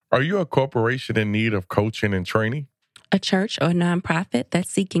Are you a corporation in need of coaching and training? A church or nonprofit that's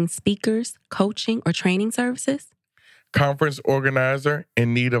seeking speakers, coaching, or training services? Conference organizer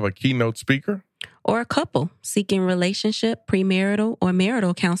in need of a keynote speaker? Or a couple seeking relationship, premarital, or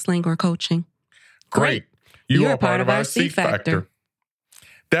marital counseling or coaching? Great. You are part of our C Factor.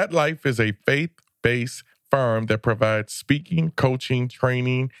 That Life is a faith-based firm that provides speaking, coaching,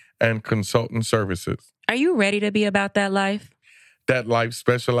 training, and consultant services. Are you ready to be about that life? That Life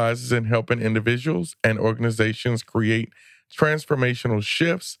specializes in helping individuals and organizations create transformational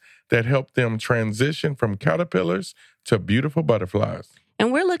shifts that help them transition from caterpillars to beautiful butterflies.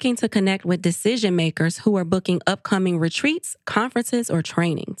 And we're looking to connect with decision makers who are booking upcoming retreats, conferences, or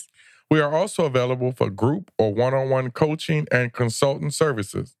trainings. We are also available for group or one-on-one coaching and consultant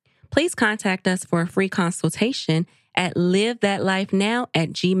services. Please contact us for a free consultation at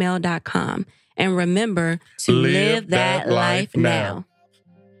livethatlifenow@gmail.com. And remember to live that life now.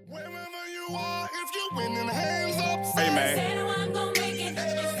 Hey, man.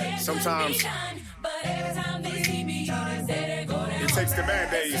 Sometimes it takes the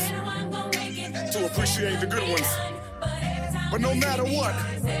bad days to appreciate the good ones. But no matter what,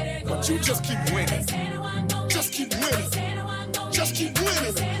 but you just keep winning. Just keep winning. Just keep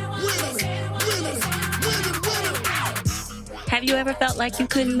winning. Winning. Have you ever felt like you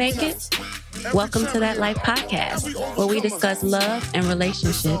couldn't make it? Welcome to That Life podcast, where we discuss love and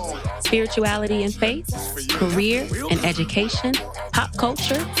relationships, spirituality and faith, career and education, pop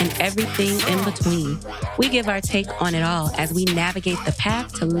culture, and everything in between. We give our take on it all as we navigate the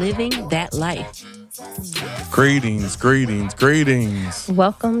path to living that life. Greetings.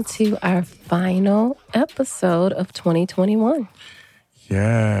 Welcome to our final episode of 2021.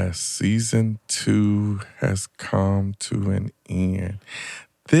 Yes, season 2 has come to an end.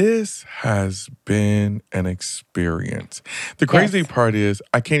 This has been an experience. The crazy part is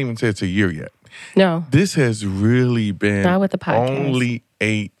I can't even say it's a year yet. No. This has really been Not with the podcast. only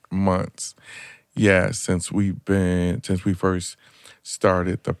 8 months. Yeah, since we first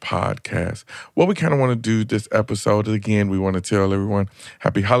started the podcast. What we kind of want to do this episode, again, we want to tell everyone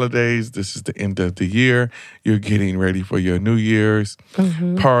happy holidays. This is the end of the year. You're getting ready for your New Year's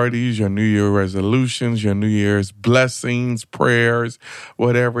parties, your New Year resolutions, your New Year's blessings, prayers,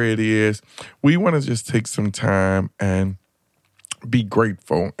 whatever it is. We want to just take some time and be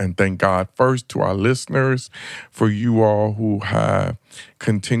grateful and thank God first to our listeners, for you all who have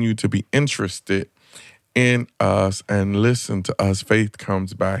continued to be interested in us and listen to us. Faith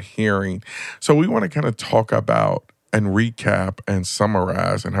comes by hearing. So we want to kind of talk about and recap and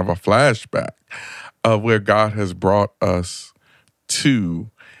summarize and have a flashback of where God has brought us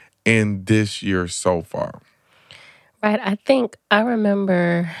to in this year so far. Right. I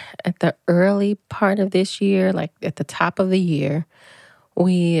remember at the early part of this year, like at the top of the year,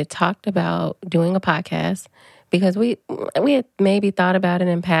 we had talked about doing a podcast because we had maybe thought about it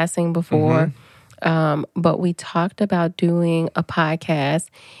in passing before. But we talked about doing a podcast,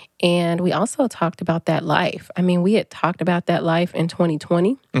 and we also talked about that life. I mean, we had talked about that life in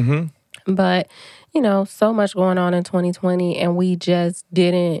 2020, but, so much going on in 2020, and we just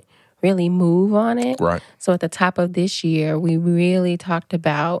didn't really move on it. Right. So at the top of this year, we really talked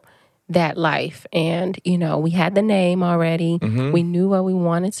about that life, and, we had the name already. We knew what we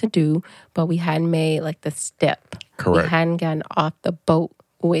wanted to do, but we hadn't made like the step. Correct. We hadn't gotten off the boat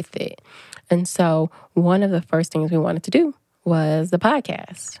with it. And so one of the first things we wanted to do was the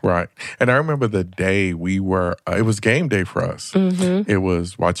podcast. Right. And I remember the day we were, it was game day for us. It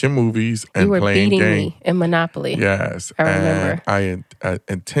was watching movies and You were playing beating games. me in Monopoly. Yes. I remember. And I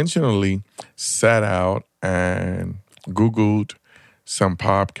intentionally sat out and Googled some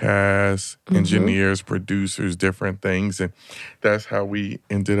podcasts, engineers, producers, different things. And that's how we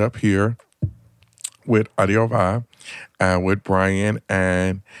ended up here with Audio Vibe, with Brian.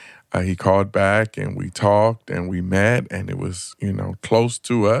 And he called back and we talked and we met, and it was, close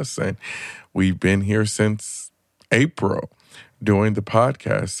to us. And we've been here since April doing the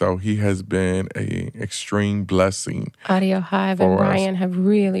podcast. So he has been an extreme blessing. Audio Hive and Brian have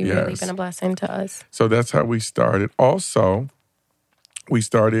really been a blessing to us. So that's how we started. Also, we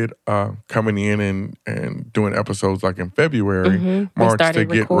started coming in and doing episodes like in February, March to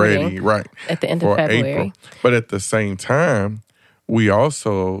get ready, right, at the end of February. April. But at the same time, we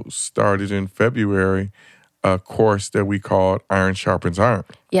also started in February a course that we called Iron Sharpens Iron.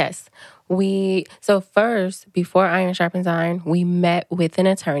 Yes. So first, before Iron Sharpens Iron, we met with an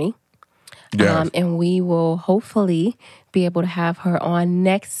attorney. Yes. And we will hopefully be able to have her on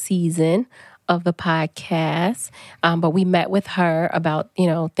next season of the podcast, but we met with her about,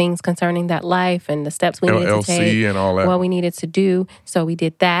 things concerning that life and the steps we needed to take. LLC and all that. What we needed to do. So we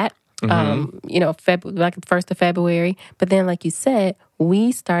did that, like the 1st of February. But then, like you said,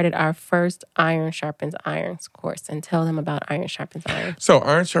 we started our first Iron Sharpens Irons course. And tell them about Iron Sharpens Iron. So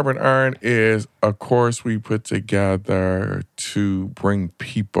Iron Sharpens Iron is a course we put together to bring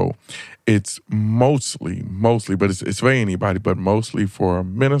people. It's mostly, but it's for anybody, but mostly for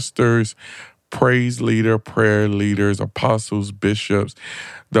ministers, praise leader, prayer leaders, apostles, bishops,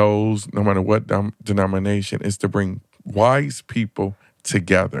 those, no matter what denomination, is to bring wise people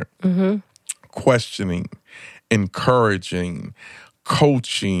together, questioning, encouraging,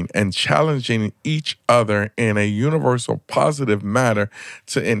 coaching, and challenging each other in a universal positive manner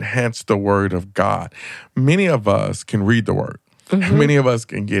to enhance the Word of God. Many of us can read the Word. Many of us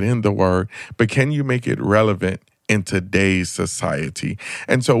can get in the Word, but can you make it relevant in today's society?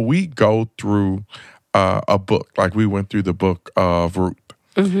 And so we go through a book, like we went through the book of Ruth.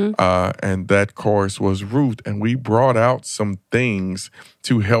 And that course was Ruth. And we brought out some things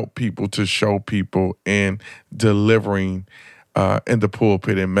to help people, to show people in delivering in the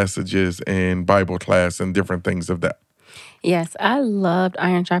pulpit and messages and Bible class and different things of that. Yes, I loved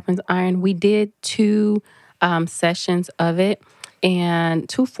Iron Sharpens Iron. We did 2 sessions of it, and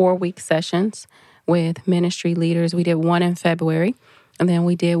 2 4-week sessions with ministry leaders. We did one in February, and then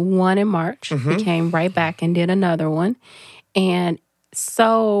we did one in March. We came right back and did another one. And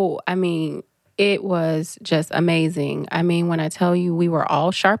so, it was just amazing. When I tell you we were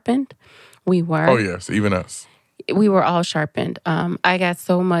all sharpened, we were. Oh, yes, even us. We were all sharpened. I got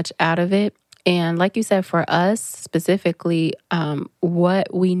so much out of it. And like you said, for us specifically,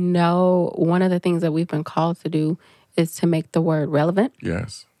 what we know, one of the things that we've been called to do is to make the Word relevant.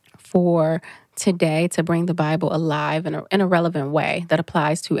 Yes. For today, to bring the Bible alive in a relevant way that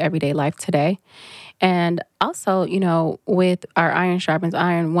applies to everyday life today. And also, with our Iron Sharpens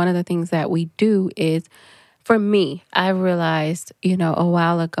Iron, one of the things that we do is, for me, I realized, a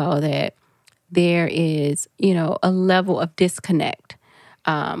while ago that there is, a level of disconnect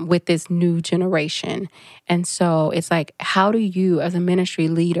with this new generation. And so it's like, how do you, as a ministry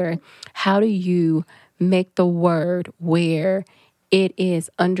leader, how do you make the Word where it is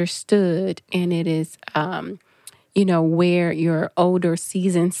understood and it is, where your older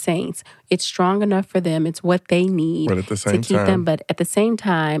seasoned saints, it's strong enough for them. It's what they need but at the same to keep time, them. But at the same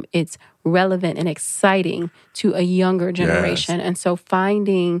time, it's relevant and exciting to a younger generation. Yes. And so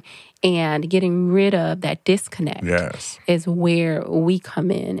finding and getting rid of that disconnect is where we come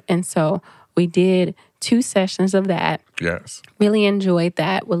in. And so we did 2 sessions of that. Yes. Really enjoyed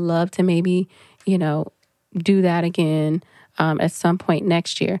that. Would love to maybe, do that again at some point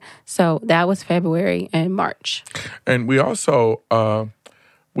next year. So that was February and March. And we also at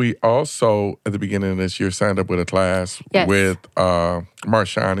the beginning of this year signed up with a class with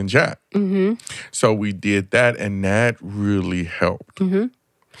Marshawn and Jack. So we did that, and that really helped.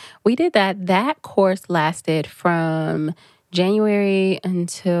 We did that. That course lasted from January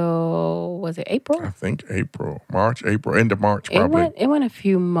until, was it April? I think end of March probably. It went a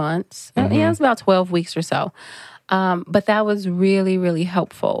few months. Yeah, it was about 12 weeks or so. But that was really, really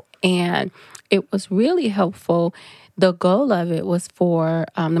helpful. And it was really helpful. The goal of it was for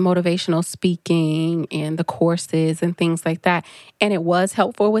the motivational speaking and the courses and things like that. And it was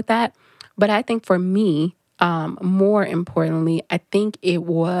helpful with that. But I think for me, more importantly, I think it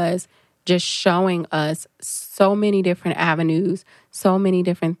was just showing us so many different avenues, so many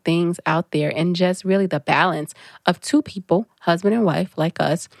different things out there, and just really the balance of 2 people, husband and wife like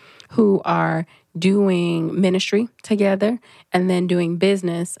us, who are doing ministry together and then doing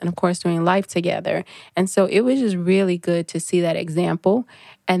business and, of course, doing life together. And so it was just really good to see that example,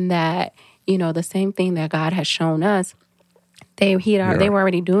 and that, the same thing that God has shown us, they were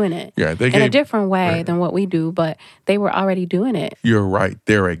already doing it in a different way than what we do, but they were already doing it. You're right.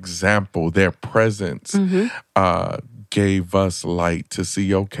 Their example, their presence gave us light to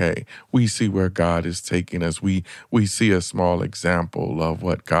see, okay, we see where God is taking us. We see a small example of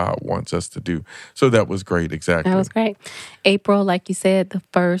what God wants us to do. So that was great. Exactly. That was great. April, like you said, the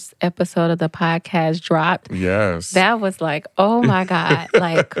first episode of the podcast dropped. Yes. That was like, oh my God.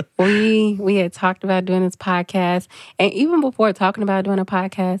 Like we had talked about doing this podcast. And even before talking about doing a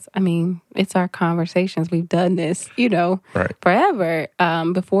podcast, it's our conversations. We've done this, forever.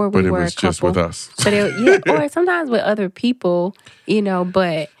 Before we were a couple. But it was just with us. But or sometimes with other people,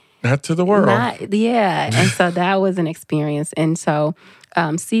 but not to the world. And so that was an experience. And so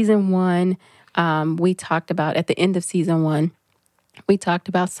season 1, we talked about at the end of season 1, We talked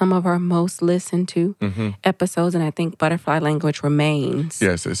about some of our most listened to episodes, and I think Butterfly Language remains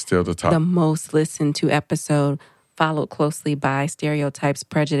Yes, it's still the top. the most listened to episode, followed closely by Stereotypes,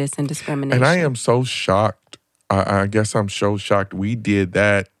 Prejudice, and Discrimination. And I am so shocked. I guess I'm so shocked. We did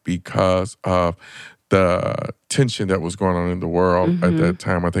that because of the tension that was going on in the world at that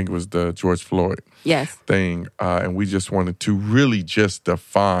time. I think it was the George Floyd Yes. thing. And we just wanted to really just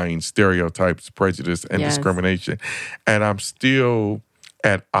define stereotypes, prejudice, and Yes. discrimination. And I'm still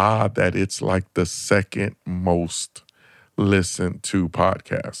at odd that it's like the second most listened to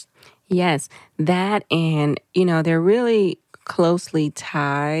podcast. Yes, that and, they're really closely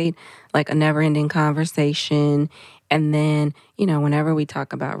tied, like a never-ending conversation. And then, whenever we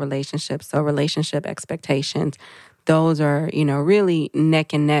talk about relationships, so relationship expectations, those are, really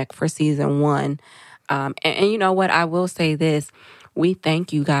neck and neck for season 1. And you know what? I will say this. We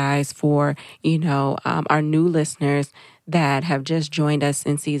thank you guys for, our new listeners that have just joined us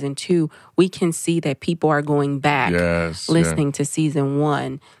in season 2. We can see that people are going back, listening to season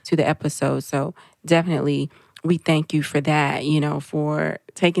 1, to the episode. So definitely we thank you for that, for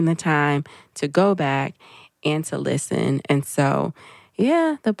taking the time to go back and to listen. And so,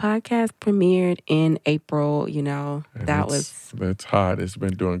 yeah, the podcast premiered in April, It's hot. It's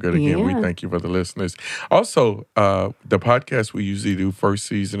been doing good again. We Yeah. thank you for the listeners. Also, the podcast we usually do, first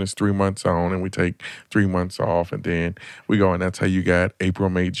season is 3 months on, and we take 3 months off, and then we go, and that's how you got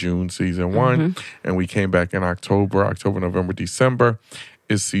April, May, June, season 1. And we came back in October, November, December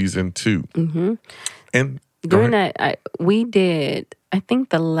is season 2. And During that, we did, I think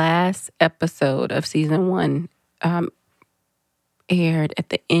the last episode of season 1 aired at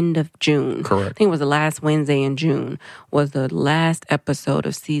the end of June. Correct. I think it was the last Wednesday in June was the last episode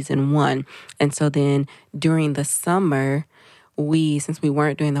of season 1. And so then during the summer, since we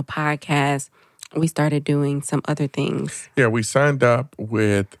weren't doing the podcast, we started doing some other things. Yeah, we signed up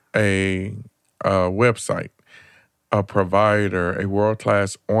with a website, a provider, a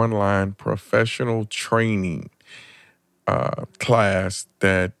world-class online professional training class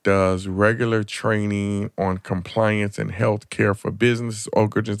that does regular training on compliance and healthcare for business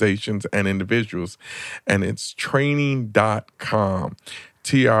organizations and individuals. And it's training.com,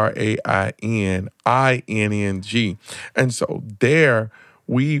 TRAINING. And so there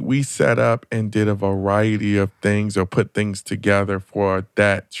we set up and did a variety of things or put things together for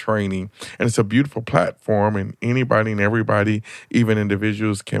that training. And it's a beautiful platform, and anybody and everybody, even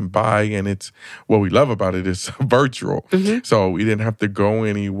individuals, can buy. And it's what we love about it is virtual. So we didn't have to go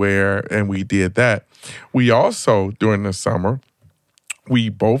anywhere, and we did that. We also, during the summer, we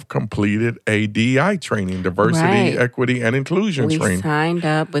both completed a DEI training, diversity, Right. equity, and inclusion We training. signed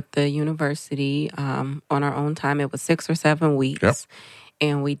up with the university on our own time. It was 6 or 7 weeks. Yep.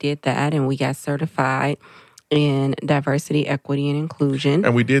 And we did that, and we got certified in diversity, equity, and inclusion.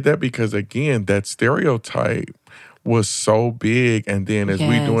 And we did that because, again, that stereotype was so big. And then as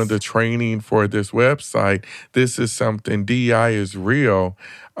we Yes. doing the training for this website, this is something, DEI is real.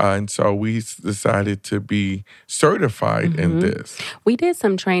 And so we decided to be certified in this. We did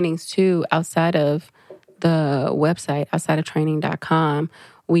some trainings, too, outside of the website, outside of training.com.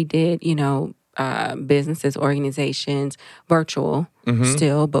 We did, businesses, organizations, virtual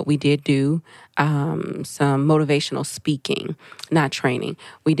still, but we did do some motivational speaking, not training.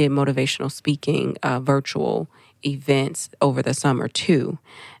 We did motivational speaking, virtual events over the summer too.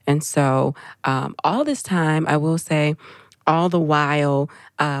 And so all this time, I will say, all the while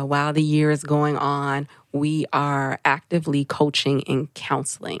the year is going on, we are actively coaching and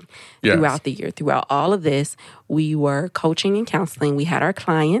counseling Yes. throughout the year. Throughout all of this, we were coaching and counseling. We had our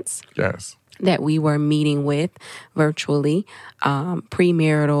clients Yes. that we were meeting with virtually,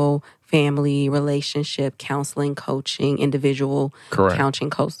 premarital, family, relationship, counseling, coaching, individual Correct.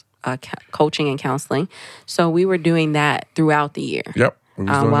 coaching and counseling. So we were doing that throughout the year. Yep. We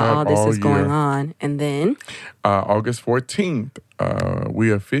was doing while that all this is year. going on. And then August 14th,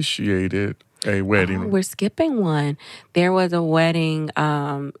 we officiated a wedding. we're skipping one. There was a wedding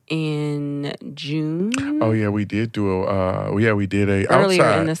in June. Oh yeah, we did do we did a Earlier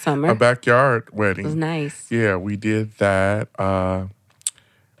outside, in the summer. a backyard It wedding. was nice. Yeah, we did that.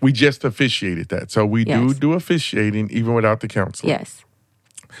 We just officiated that. So we Yes. do officiating even without the counselor. Yes.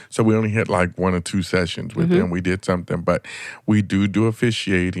 So we only had like 1 or 2 sessions with them. We did something, but we do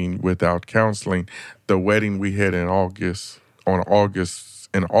officiating without counseling. The wedding we had in August, on August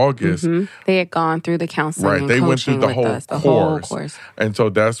in August. They had gone through the counseling Right. and They coaching went through the with whole us, whole course. course. And so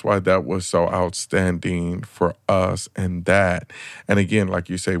that's why that was so outstanding for us and that. And again, like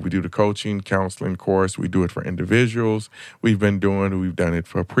you say, we do the coaching, counseling course. We do it for individuals. We've done it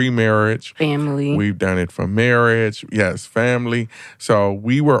for pre-marriage. Family. We've done it for marriage. Yes, family. So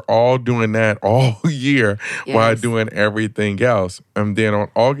we were all doing that all year while doing everything else. And then on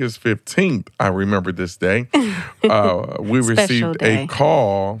August 15th, I remember this day, we received a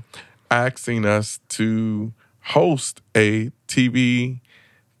call asking us to host a TV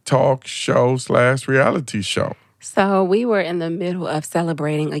talk show / reality show. So we were in the middle of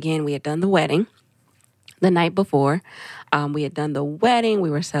celebrating. Again, we had done the wedding the night before. We had done the wedding. We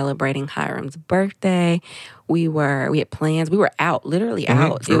were celebrating Hiram's birthday. We had plans. We were out, literally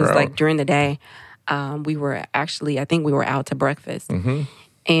out. It was like during the day. We were actually, I think we were out to breakfast.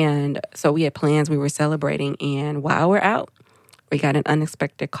 And so we had plans. We were celebrating. And while we're out, we got an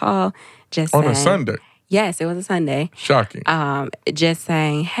unexpected call. Just on saying, a Sunday. Yes, it was a Sunday. Shocking. Just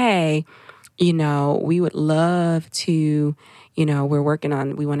saying, hey, we would love to, we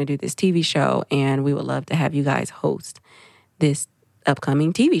want to do this TV show, and we would love to have you guys host this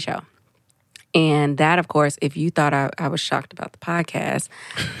upcoming TV show. And that, of course, if you thought I was shocked about the podcast,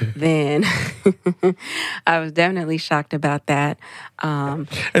 then I was definitely shocked about that. And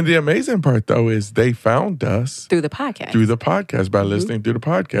the amazing part, though, is they found us through the podcast. By listening to the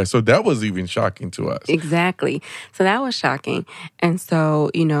podcast. So that was even shocking to us. Exactly. So that was shocking. And so,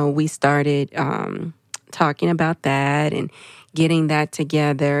 we started talking about that and getting that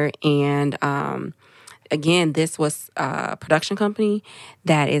together. And again, this was a production company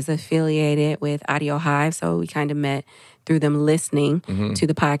that is affiliated with Audio Hive. So we kind of met through them listening to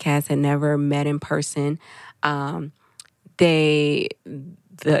the podcast and never met in person. The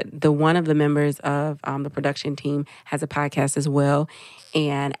one of the members of the production team has a podcast as well,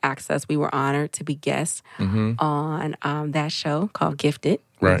 and asked us. We were honored to be guests on that show called Gifted,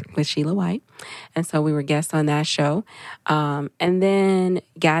 with Sheila White. And so we were guests on that show, and then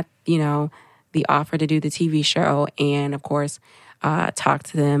got the offer to do the TV show, and of course, talked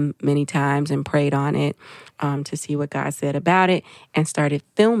to them many times and prayed on it to see what God said about it, and started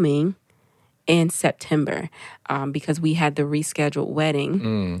filming in September because we had the rescheduled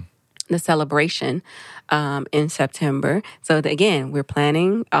wedding, the celebration in September. So again, we're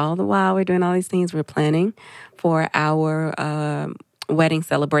planning all the while we're doing all these things. We're planning for our wedding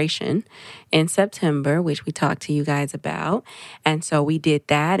celebration in September, which we talked to you guys about. And so we did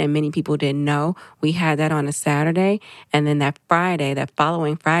that, and many people didn't know. We had that on a Saturday, and then that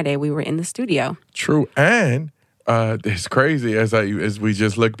following Friday, we were in the studio. True. And it's crazy as we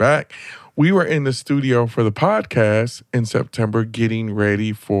just look back. We were in the studio for the podcast in September getting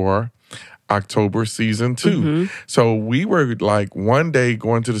ready for October season 2. So we were like one day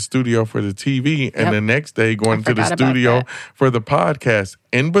going to the studio for the TV and the next day going to the studio for the podcast.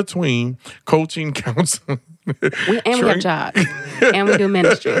 In between, coaching, counseling. We have jobs. And we do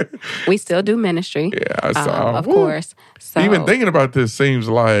ministry. We still do ministry. Yeah, so, of course. So even thinking about this seems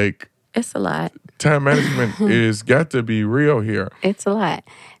like it's a lot. Time management is got to be real here. It's a lot.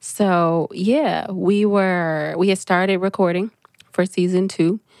 So yeah, we had started recording for season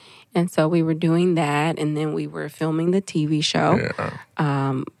 2. And so we were doing that, and then we were filming the TV show.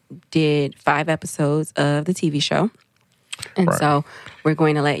 Yeah. Did 5 episodes of the TV show. And so we're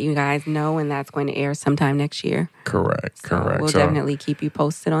going to let you guys know, and that's going to air sometime next year. Correct. We'll definitely keep you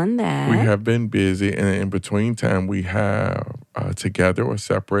posted on that. We have been busy, and in between time, we have together or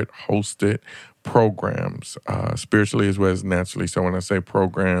separate hosted programs, spiritually as well as naturally. So when I say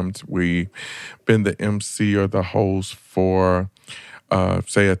programs, we've been the MC or the host for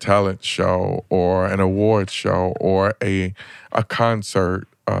say a talent show or an award show or a concert,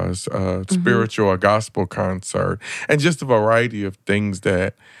 spiritual or gospel concert, and just a variety of things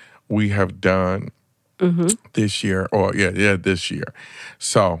that we have done this year this year.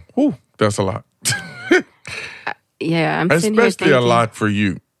 So, that's a lot. I'm especially a lot for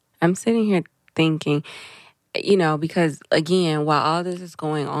you. I'm sitting here thinking, because again, while all this is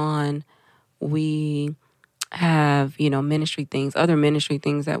going on, we have, ministry things, other ministry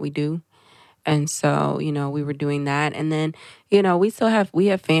things that we do. And so, we were doing that. And then, we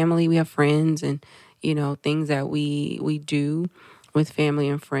have family, we have friends and, things that we do with family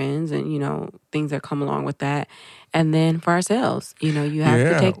and friends and, things that come along with that. And then for ourselves, you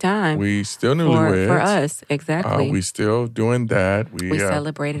have to take time. We still newlyweds. For us, exactly. We still doing that. We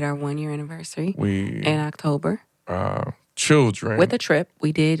celebrated our 1-year anniversary in October. Children. With a trip.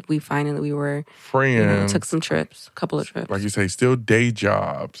 We were friends. Took some trips, a couple of trips. Like you say, still day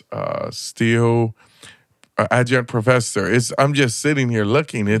jobs, still adjunct professor. I'm just sitting here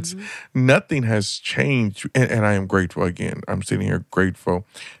looking. It's nothing has changed, and I am grateful again. I'm sitting here grateful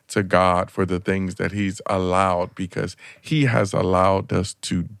to God for the things that He's allowed, because He has allowed us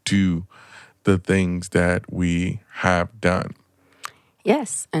to do the things that we have done.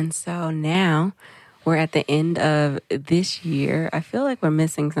 Yes, and so now we're at the end of this year. I feel like we're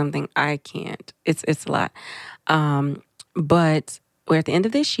missing something. I can't. It's a lot, but we're at the end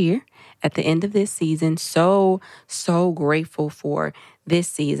of this year. At the end of this season, so grateful for this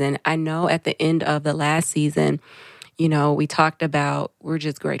season. I know at the end of the last season, we talked about, we're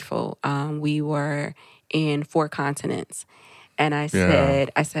just grateful. We were in 4 continents. And I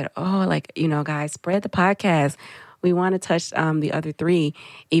said, guys, spread the podcast. We want to touch the other 3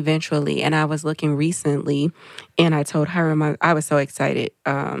 eventually. And I was looking recently, and I told Hiram, I was so excited.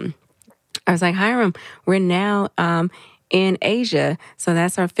 I was like, Hiram, we're now in Asia. So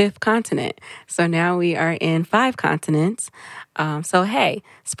that's our 5th continent. So now we are in 5 continents. So, hey,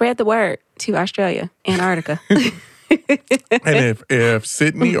 spread the word to Australia, Antarctica. And if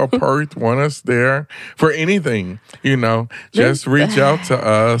Sydney or Perth want us there for anything, just reach out to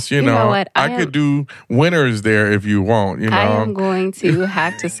us. You know what? I could do winters there if you want. I am going to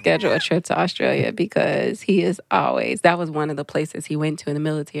have to schedule a trip to Australia, because he is always, that was one of the places he went to in the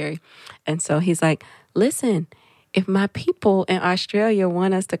military. And so he's like, listen, if my people in Australia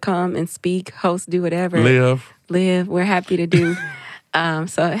want us to come and speak, host, do whatever, live, we're happy to do.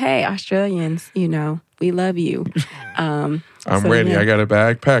 So, hey, Australians, we love you. I'm ready. Yeah. I got a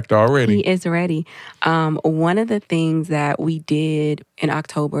bag packed already. He is ready. One of the things that we did in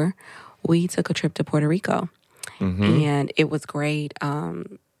October, we took a trip to Puerto Rico. And it was great.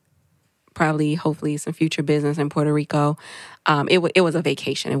 Hopefully, some future business in Puerto Rico. It was a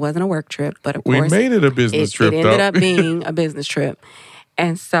vacation. It wasn't a work trip, but of course, we made it a business trip. It ended up being a business trip,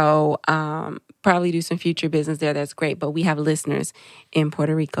 and so probably do some future business there. That's great. But we have listeners in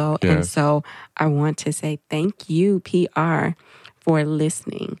Puerto Rico, and so I want to say thank you, PR, for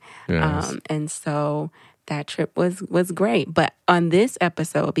listening. Yes. And so that trip was great. But on this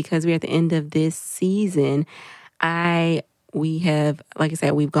episode, because we're at the end of this season, we have, like I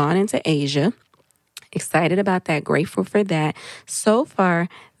said, we've gone into Asia. Excited about that. Grateful for that. So far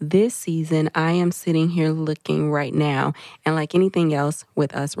this season, I am sitting here looking right now, and like anything else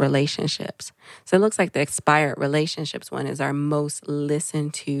with us, relationships. So it looks like the expired relationships one is our most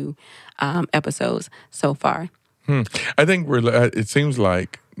listened to episodes so far. I think it seems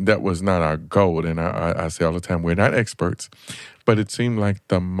like that was not our goal. And I say all the time, we're not experts, but it seemed like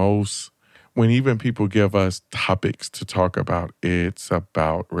the most, when even people give us topics to talk about, it's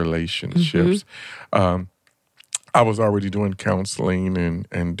about relationships. I was already doing counseling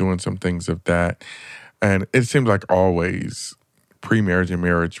and doing some things of that. And it seems like always pre-marriage and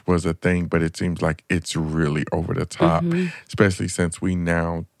marriage was a thing, but it seems like it's really over the top, especially since we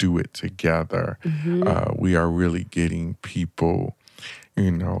now do it together. We are really getting people,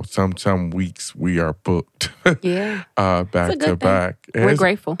 some weeks we are booked back to back. And we're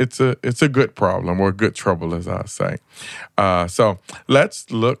grateful. It's a good problem, or good trouble, as I say. So let's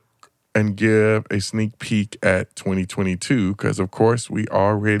look and give a sneak peek at 2022, because of course we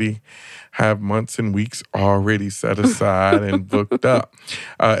already have months and weeks already set aside and booked up.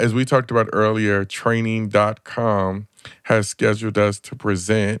 As we talked about earlier, training.com has scheduled us to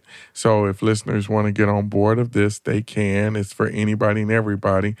present. So if listeners want to get on board of this, they can. It's for anybody and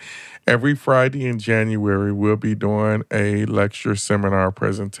everybody. Every Friday in January, we'll be doing a lecture, seminar,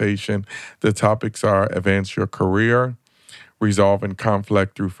 presentation. The topics are advance your career, resolving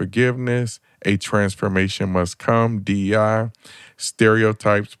conflict through forgiveness, a transformation must come, DEI,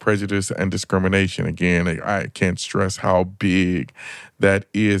 stereotypes, prejudice, and discrimination. Again, I can't stress how big that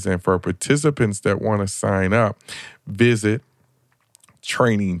is. And for participants that want to sign up, visit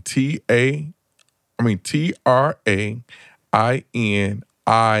TRAINNING.com.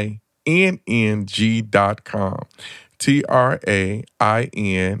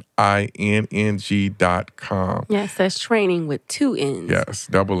 TRAINNING.com. Yes, that's training with 2 N's. Yes,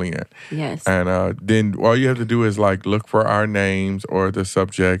 double N. Yes. And then all you have to do is look for our names, or the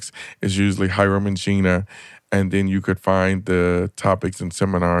subjects is usually Hiram and Gina. And then you could find the topics and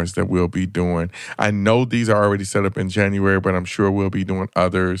seminars that we'll be doing. I know these are already set up in January, but I'm sure we'll be doing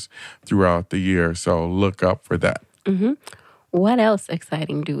others throughout the year. So look up for that. What else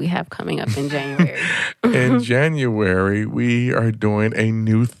exciting do we have coming up in January? In January, we are doing a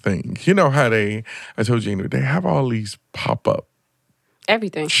new thing. You know how I told you, they have all these pop-up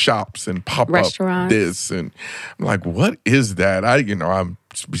everything shops and pop-up restaurants. This. And I'm like, what is that? I'm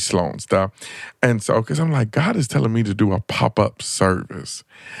be slow and stuff. And so, because I'm like, God is telling me to do a pop-up service.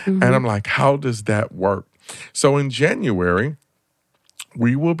 And I'm like, how does that work? So in January,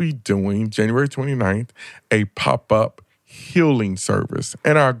 we will be doing, January 29th, a pop-up healing service.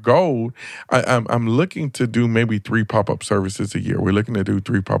 And our goal, I'm looking to do maybe 3 pop-up services a year. We're looking to do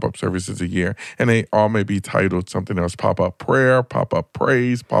 3 pop-up services a year. And they all may be titled something else: pop-up prayer, pop-up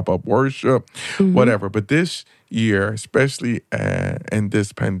praise, pop-up worship, whatever. But this year, especially in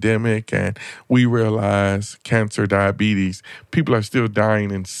this pandemic, and we realize cancer, diabetes, people are still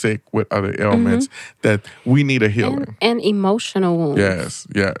dying and sick with other ailments, that we need a healing. And emotional wounds.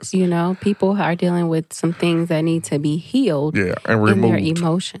 Yes. You know, people are dealing with some things that need to be healed And in removed. their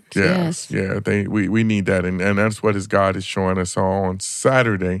emotions. Yes. Yeah, we need that. And that's what God is showing us on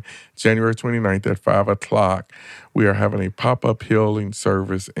Saturday, January 29th at 5 o'clock. We are having a pop-up healing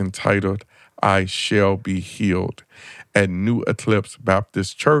service entitled I Shall Be Healed at New Eclipse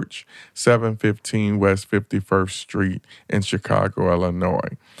Baptist Church, 715 West 51st Street in Chicago,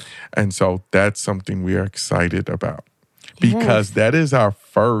 Illinois. And so that's something we are excited about, because that is our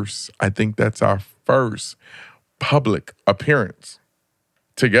first, I think that's our first public appearance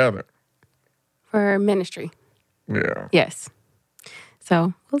together. For ministry. Yeah. Yes.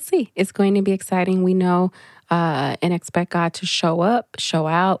 So we'll see. It's going to be exciting. We know and expect God to show up, show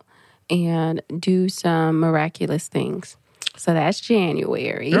out, and do some miraculous things. So that's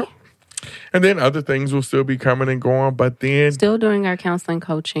January. Yep. And then other things will still be coming and going, but then Still doing our counseling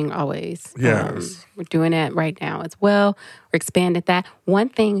coaching always. Yes. We're doing that right now as well. We're expanded that. One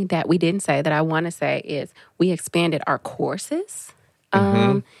thing that we didn't say that I want to say is we expanded our courses.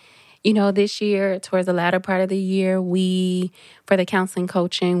 You know, this year, towards the latter part of the year, for the counseling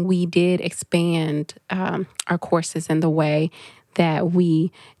coaching, we did expand our courses in the way that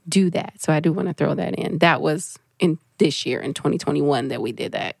we do that. So I do want to throw that in. That was in this year, in 2021, that we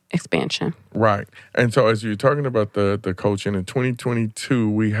did that expansion. Right. And so as you're talking about the coaching, in 2022,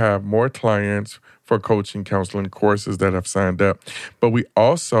 we have more clients for coaching, counseling courses that have signed up. But we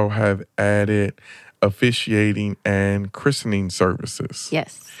also have added officiating and christening services.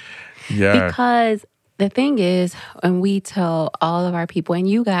 Yes. Yeah. Because the thing is, and we tell all of our people, and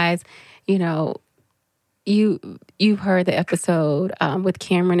you guys, you know, you've heard the episode with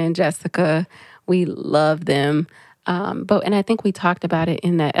Cameron and Jessica. We love them. And I think we talked about it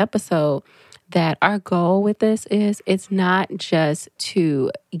in that episode, that our goal with this is it's not just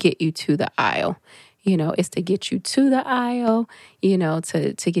to get you to the aisle. You know, it's to get you to the aisle, you know,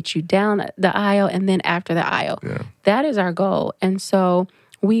 to get you down the aisle, and then after the aisle. Yeah. That is our goal. And so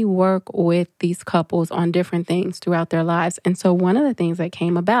we work with these couples on different things throughout their lives. And so one of the things that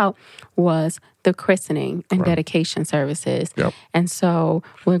came about was the christening and dedication services. Yep. And so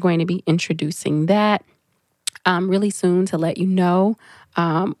we're going to be introducing that really soon to let you know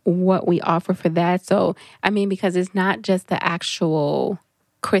what we offer for that. So, I mean, because it's not just the actual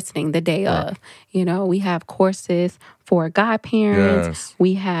christening the day of. You know, we have courses for godparents. Yes.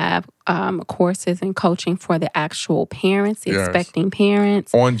 We have courses and coaching for the actual parents, the expecting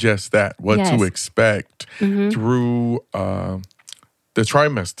parents. On just that, what Yes. to expect through the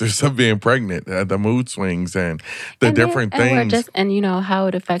trimesters of being pregnant, the mood swings and different things. And you know, how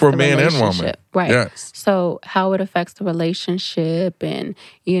it affects for the man and relationship. woman. Right. Yes. So how it affects the relationship, and,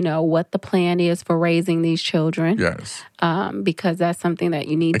 you know, what the plan is for raising these children. Yes. Because that's something that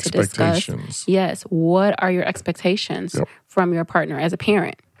you need to discuss. Expectations. Yes. What are your expectations from your partner as a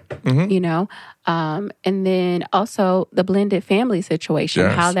parent? You know, and then also the blended family situation,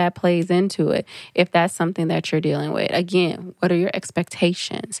 how that plays into it. If that's something that you're dealing with, again, what are your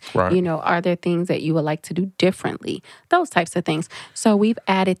expectations? Right. You know, are there things that you would like to do differently? Those types of things. So we've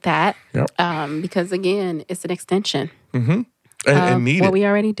added that because, again, it's an extension. And needed. What we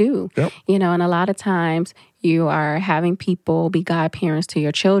already do. Yep. You know, and a lot of times you are having people be godparents to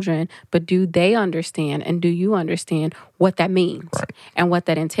your children, but do they understand, and do you understand what that means and what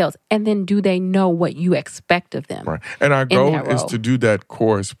that entails? And then do they know what you expect of them? Right. And our goal that is role? to do that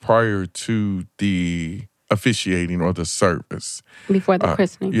course prior to the officiating or the service. Before the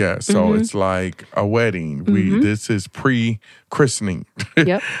christening. Yeah, so it's like a wedding. This is pre-christening.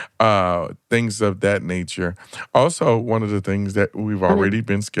 Yep. Things of that nature. Also, one of the things that we've already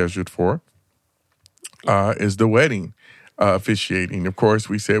been scheduled for is the wedding officiating. Of course,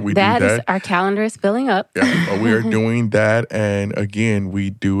 we said we do that. Our calendar is filling up. Yeah, but we are doing that. And again,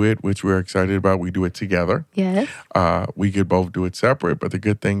 we do it, which we're excited about. We do it together. Yes. We could both do it separate. But the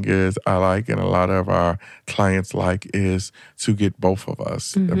good thing is I like, and a lot of our clients like, is to get both of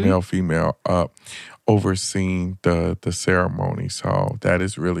us, the male, female, up overseeing the ceremony. So that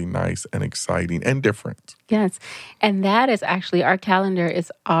is really nice and exciting and different. Yes. And that is actually, our calendar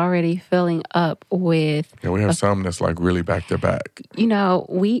is already filling up with... Yeah, we have some that's like really back to back. You know,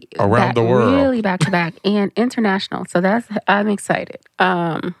 we... Around the world. Really back to back and international. So I'm excited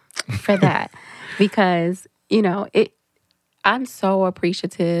for that because, you know, I'm so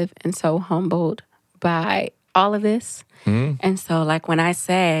appreciative and so humbled by all of this. Mm-hmm. And so, like, when I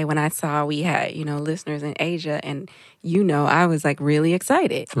saw we had, you know, listeners in Asia, and, you know, I was like really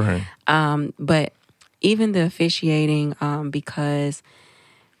excited. Right. But even the officiating, because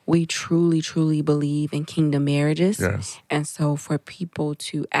we truly, truly believe in kingdom marriages. Yes. And so for people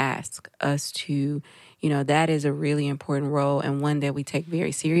to ask us to, you know, that is a really important role and one that we take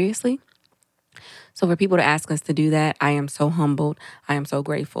very seriously. So for people to ask us to do that, I am so humbled. I am so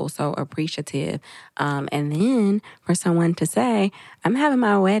grateful, so appreciative. And then for someone to say, I'm having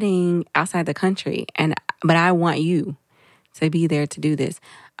my wedding outside the country, but I want you to be there to do this.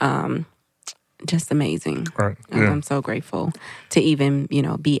 Just amazing. Right. Yeah. I'm so grateful to even, you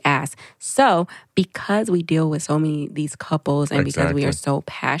know, be asked. So because we deal with so many these couples and because we are so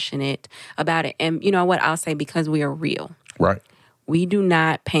passionate about it, and you know what I'll say, because we are real. Right. We do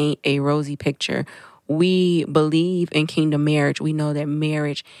not paint a rosy picture. We believe in kingdom marriage. We know that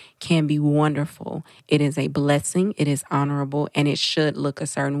marriage can be wonderful. It is a blessing. It is honorable, and it should look a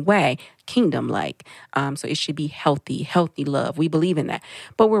certain way, kingdom-like. So it should be healthy love. We believe in that.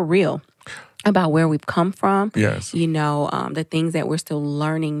 But we're real about where we've come from. Yes. You know, the things that we're still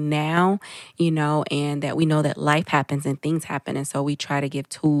learning now, you know, and that we know that life happens and things happen. And so we try to give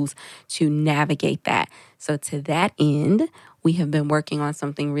tools to navigate that. So to that end, we have been working on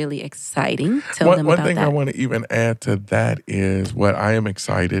something really exciting. Tell them about that. One thing I want to even add to that is what I am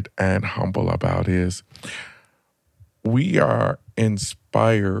excited and humble about is we are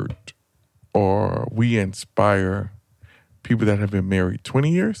inspired, or we inspire people that have been married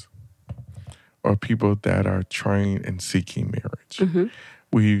 20 years or people that are trying and seeking marriage. Mm-hmm.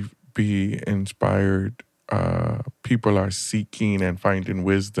 We be inspired. People are seeking and finding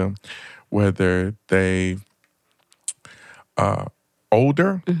wisdom, whether they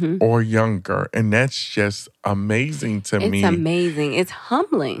older or younger. And that's just amazing to me. It's amazing. It's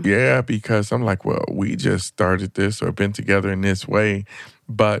humbling. Yeah, because I'm like, well, we just started this or been together in this way.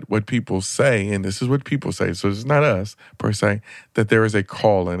 But what people say, and this is what people say, so it's not us per se, that there is a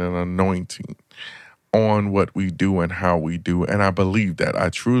call and an anointing on what we do and how we do. And I believe that. I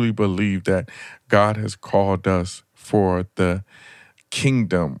truly believe that God has called us for the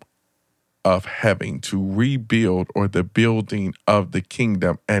kingdom of heaven, to rebuild, or the building of the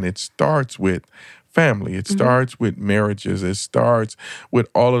kingdom. And it starts with family. It starts with marriages. It starts with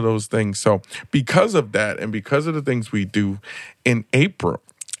all of those things. So because of that, and because of the things we do in April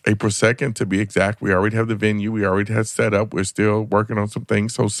 2nd to be exact, we already have the venue. We already have set up. We're still working on some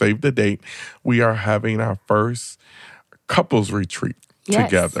things. So save the date. We are having our first couples retreat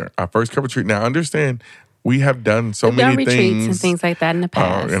together. Our first couples retreat. Now understand, we have done so many retreats things and things like that in the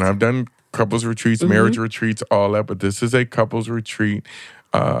past. And I've done couples retreats, marriage retreats, all that. But this is a couples retreat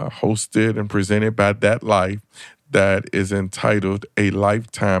hosted and presented by That Life that is entitled A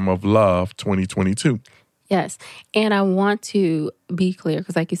Lifetime of Love 2022. Yes. And I want to be clear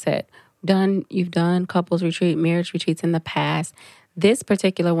because, like you said, you've done couples retreat, marriage retreats in the past. This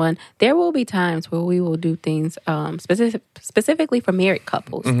particular one, there will be times where we will do things specifically for married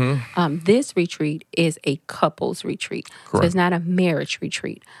couples. This retreat is a couples retreat. Correct. So it's not a marriage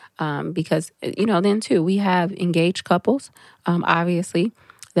retreat because, you know, then too, we have engaged couples, obviously,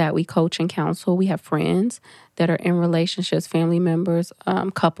 that we coach and counsel. We have friends that are in relationships, family members,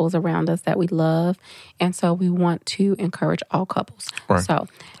 couples around us that we love. And so we want to encourage all couples. Right. So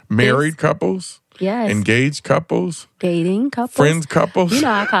married couples. Yes. Engaged couples. Dating couples. Friends couples. You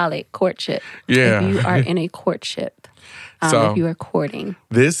know, I call it courtship. Yeah. If you are in a courtship. If you are courting.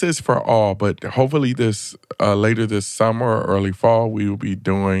 This is for all, but hopefully this later this summer or early fall, we will be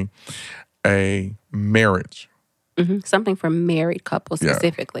doing a marriage. Something for married couples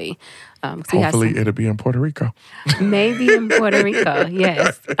specifically. Hopefully it'll be in Puerto Rico. Maybe in Puerto Rico,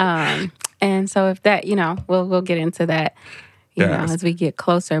 yes. And so if that, you know, we'll get into that, you know, as we get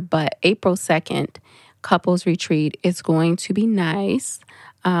closer. But April 2nd, couples retreat is going to be nice.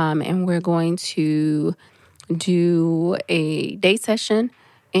 And we're going to do a day session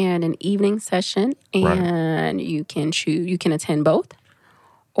and an evening session. And you can choose, you can attend both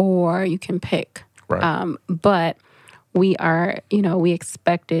or you can pick. Right. But we are, you know, we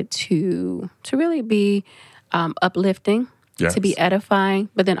expect it to really be uplifting, to be edifying,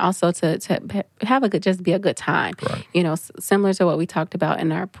 but then also to have just be a good time. Right. You know, similar to what we talked about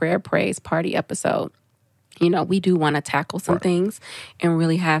in our prayer praise party episode. we do want to tackle some things and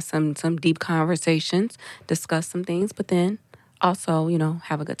really have some deep conversations, discuss some things, but then also,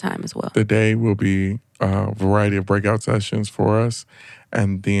 have a good time as well. The day will be a variety of breakout sessions for us,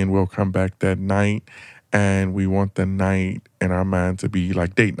 and then we'll come back that night, and we want the night in our mind to be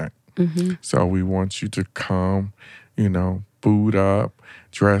like date night. Mm-hmm. So we want you to come, booed up,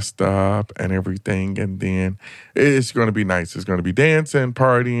 dressed up and everything. And then it's going to be nice. It's going to be dancing,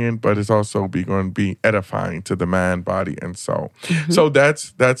 partying, but it's also going to be edifying to the mind, body, and soul. Mm-hmm. So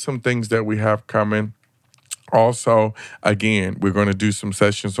that's some things that we have coming. Also, again, we're going to do some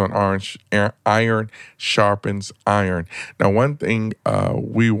sessions on iron sharpens iron. Now, one thing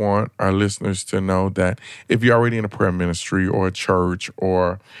we want our listeners to know that if you're already in a prayer ministry or a church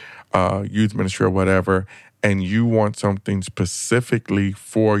or youth ministry or whatever, and you want something specifically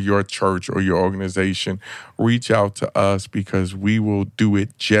for your church or your organization, reach out to us because we will do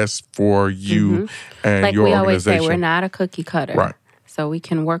it just for you and like your organization. Like we always say, we're not a cookie cutter. Right. So we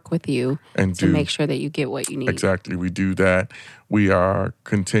can work with you and to make sure that you get what you need. Exactly. We do that. We are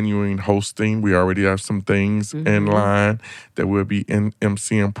continuing hosting. We already have some things in line that we'll be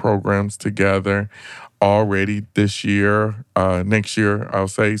MCing programs together already this year, next year, I'll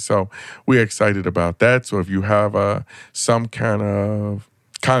say. So we're excited about that. So if you have some kind of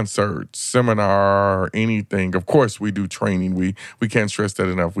concert, seminar, or anything, of course we do training. We can't stress that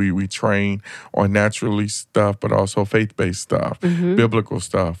enough. We train on naturally stuff, but also faith-based stuff, biblical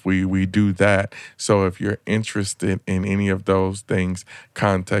stuff. We do that. So if you're interested in any of those things,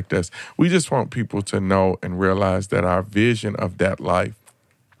 contact us. We just want people to know and realize that our vision of that life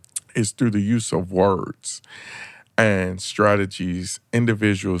is through the use of words and strategies.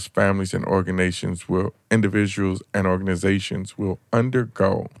 Individuals, families, and organizations will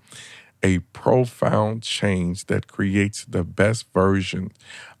undergo a profound change that creates the best version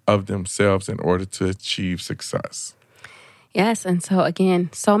of themselves in order to achieve success. Yes, and so again,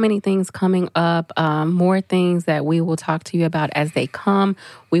 so many things coming up, more things that we will talk to you about as they come.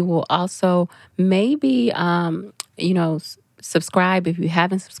 We will also maybe, subscribe if you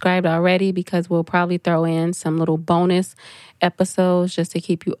haven't subscribed already, because we'll probably throw in some little bonus episodes just to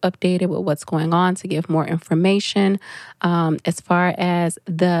keep you updated with what's going on, to give more information. As far as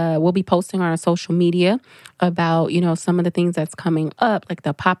we'll be posting on our social media about, some of the things that's coming up, like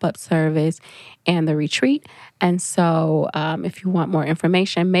the pop-up service and the retreat. And so if you want more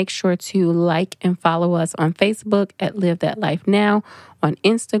information, make sure to like and follow us on Facebook at Live That Life Now, on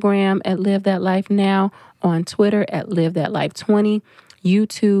Instagram at Live That Life Now, on Twitter at Live That Life 20,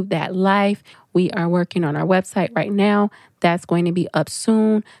 YouTube That Life. We are working on our website right now. That's going to be up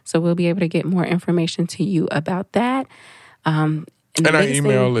soon, so we'll be able to get more information to you about that. And our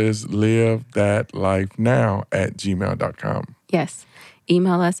email is livethatlifenow@gmail.com. Yes.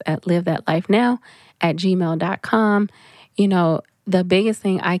 Email us at livethatlifenow@gmail.com. The biggest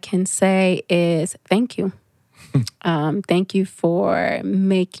thing I can say is thank you. Thank you for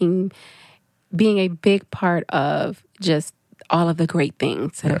being a big part of just all of the great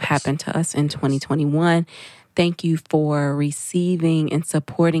things that have happened to us in 2021. Thank you for receiving and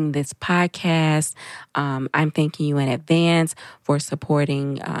supporting this podcast. I'm thanking you in advance for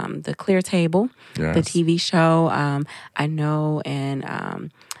supporting the Clear Table, the TV show. I know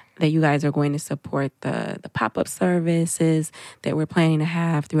that you guys are going to support the pop-up services that we're planning to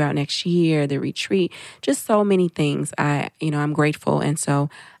have throughout next year, the retreat, just so many things. I'm grateful. And so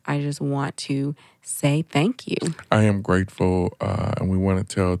I just want to say thank you. I am grateful, and we want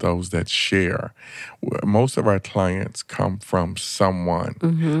to tell those that share. Most of our clients come from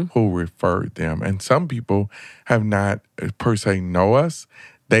someone who referred them, and some people have not per se know us.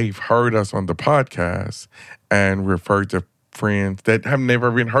 They've heard us on the podcast and referred to friends that have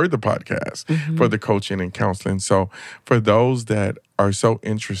never even heard the podcast for the coaching and counseling. So for those that are so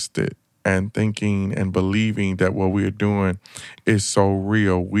interested and thinking and believing that what we're doing is so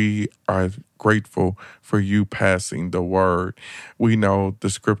real, we are grateful for you passing the word. We know the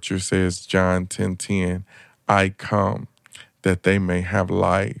scripture says, John 10:10, I come that they may have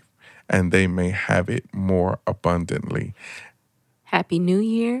life and they may have it more abundantly. Happy New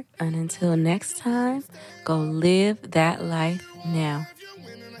Year, and until next time, go live that life now.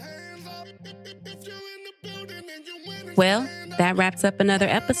 Well, that wraps up another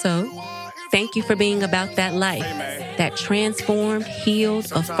episode. Thank you for being about that life, that transformed,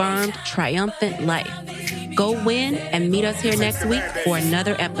 healed, affirmed, triumphant life. Go win and meet us here next week for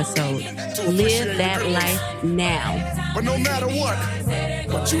another episode. Live that life now. But no matter what,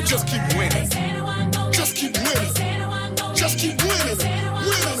 but you just keep winning. Just keep winning. Just keep winning. Winning.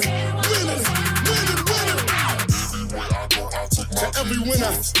 To every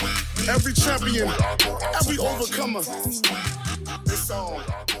winner, every champion, every overcomer. This song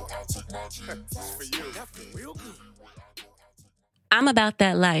is for you. I'm about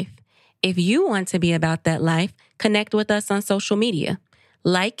that life. If you want to be about that life, connect with us on social media.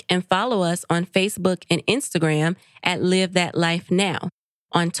 Like and follow us on Facebook and Instagram at Live That Life Now,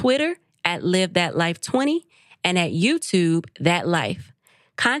 on Twitter at Live That Life 20, and at YouTube That Life.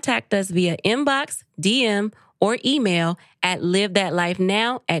 Contact us via inbox, DM, or email at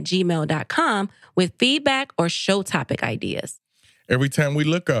livethatlifenow@gmail.com with feedback or show topic ideas. Every time we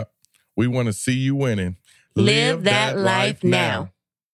look up, we want to see you winning. Live that life now.